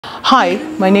Hi,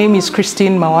 my name is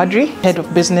Christine Mawadri, Head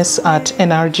of Business at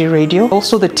NRG Radio,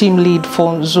 also the team lead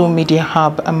for Zoom Media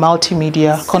Hub, a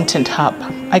multimedia content hub.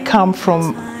 I come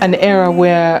from an era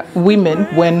where women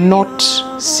were not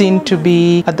seen to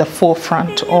be at the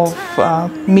forefront of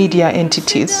media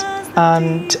entities.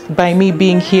 And by me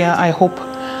being here, I hope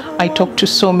I talk to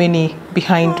so many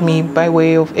behind me by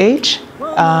way of age,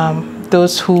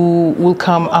 those who will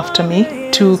come after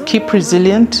me, to keep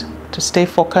resilient, to stay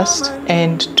focused,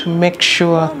 and to make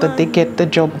sure that they get the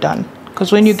job done.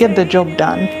 Because when you get the job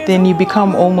done, then you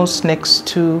become almost next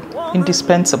to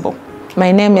indispensable.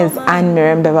 My name is Anne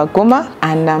Mirembe Baguma,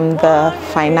 and I'm the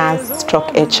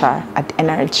Finance/HR at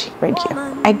NRG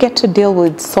Radio. I get to deal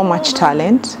with so much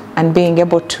talent, and being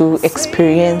able to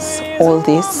experience all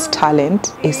this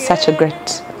talent is such a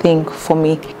great thing for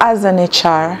me. As an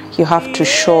HR, you have to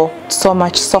show so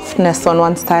much softness on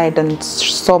one side and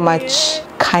so much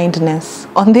kindness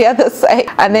on the other side,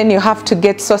 and then you have to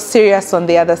get so serious on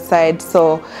the other side.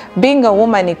 So being a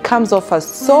woman, it comes off as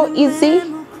so easy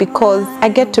because I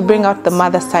get to bring out the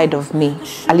mother side of me.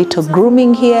 A little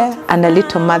grooming here, and a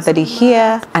little motherly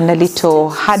here, and a little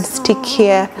hard stick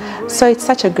here. So it's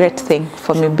such a great thing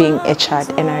for me being HR at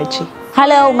NRG.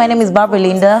 Hello, my name is Barbara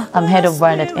Linda. I'm head of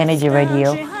brand at NRG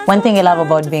Radio. One thing I love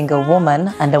about being a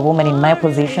woman, and a woman in my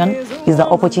position, is the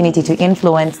opportunity to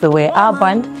influence the way our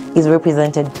brand is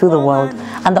represented to the world,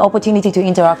 and the opportunity to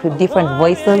interact with different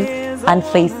voices and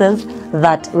faces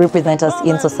that represent us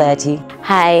in society.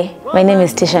 Hi, my name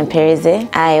is Tishan Perize.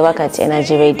 I work at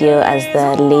NRG Radio as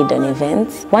the lead on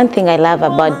events. One thing I love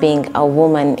about being a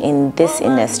woman in this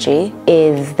industry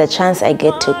is the chance I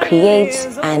get to create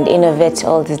and innovate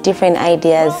all these different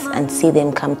ideas and see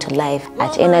them come to life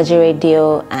at NRG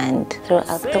Radio and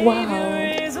throughout the world.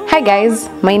 Hi guys,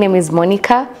 my name is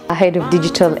Monica, head of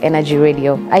Digital NRG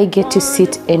Radio. I get to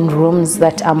sit in rooms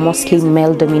that are mostly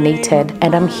male dominated,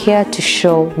 and I'm here to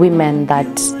show women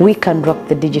that we can rock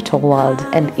the digital world,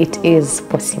 and it is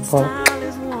possible.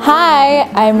 Hi,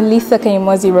 I'm Lisa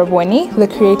Kanyimozi Rabwani, the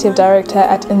Creative Director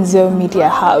at Zoom Media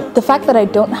Hub. The fact that I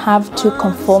don't have to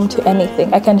conform to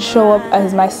anything, I can show up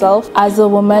as myself, as a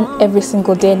woman, every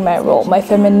single day in my role. My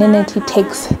femininity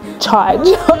takes charge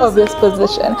of this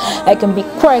position. I can be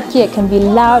quirky, I can be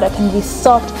loud, I can be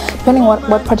soft, depending on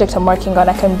what project I'm working on.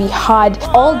 I can be hard.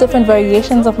 All different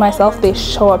variations of myself, they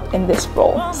show up in this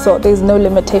role. So there's no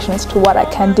limitations to what I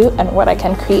can do and what I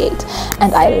can create.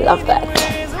 And I love that.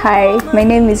 Hi, my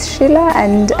name is Sheila,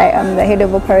 and I am the head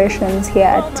of operations here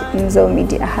at Zoom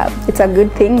Media Hub. It's a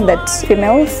good thing that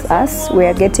females, we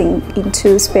are getting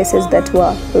into spaces that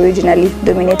were originally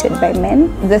dominated by men.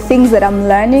 The things that I'm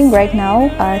learning right now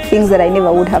are things that I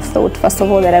never would have thought, first of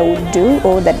all, that I would do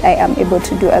or that I am able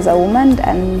to do as a woman,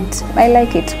 and I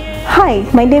like it. Hi,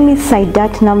 my name is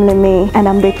Saidat Namleme, and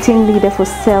I'm the team leader for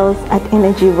sales at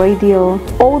NRG Radio.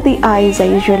 All the eyes are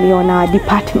usually on our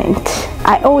department.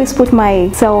 I always put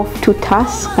myself to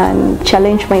task and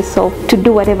challenge myself to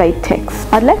do whatever it takes.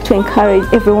 I'd like to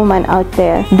encourage every woman out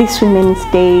there this Women's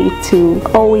Day to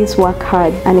always work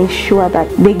hard and ensure that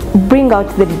they bring out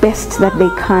the best that they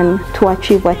can to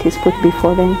achieve what is put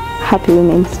before them. Happy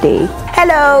Women's Day.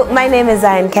 Hello, my name is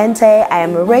Zion Kente. I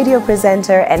am a radio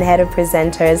presenter and head of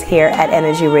presenters here at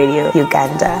NRG Radio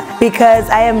Uganda. Because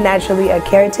I am naturally a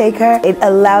caretaker, it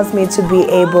allows me to be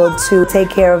able to take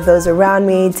care of those around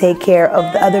me, take care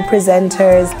of the other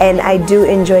presenters, and I do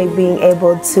enjoy being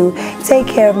able to take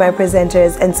care of my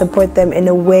presenters and support them in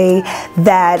a way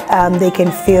that they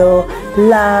can feel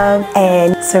loved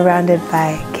and surrounded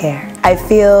by care. I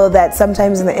feel that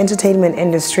sometimes in the entertainment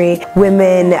industry,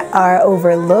 women are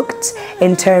overlooked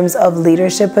in terms of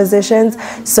leadership positions.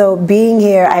 So being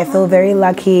here, I feel very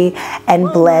lucky and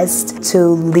blessed to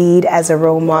lead as a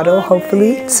role model,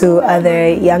 hopefully, to other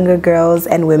younger girls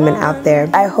and women out there.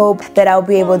 I hope that I'll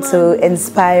be able to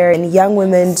inspire young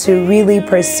women to really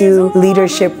pursue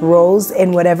leadership roles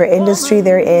in whatever industry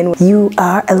they're in. You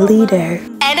are a leader.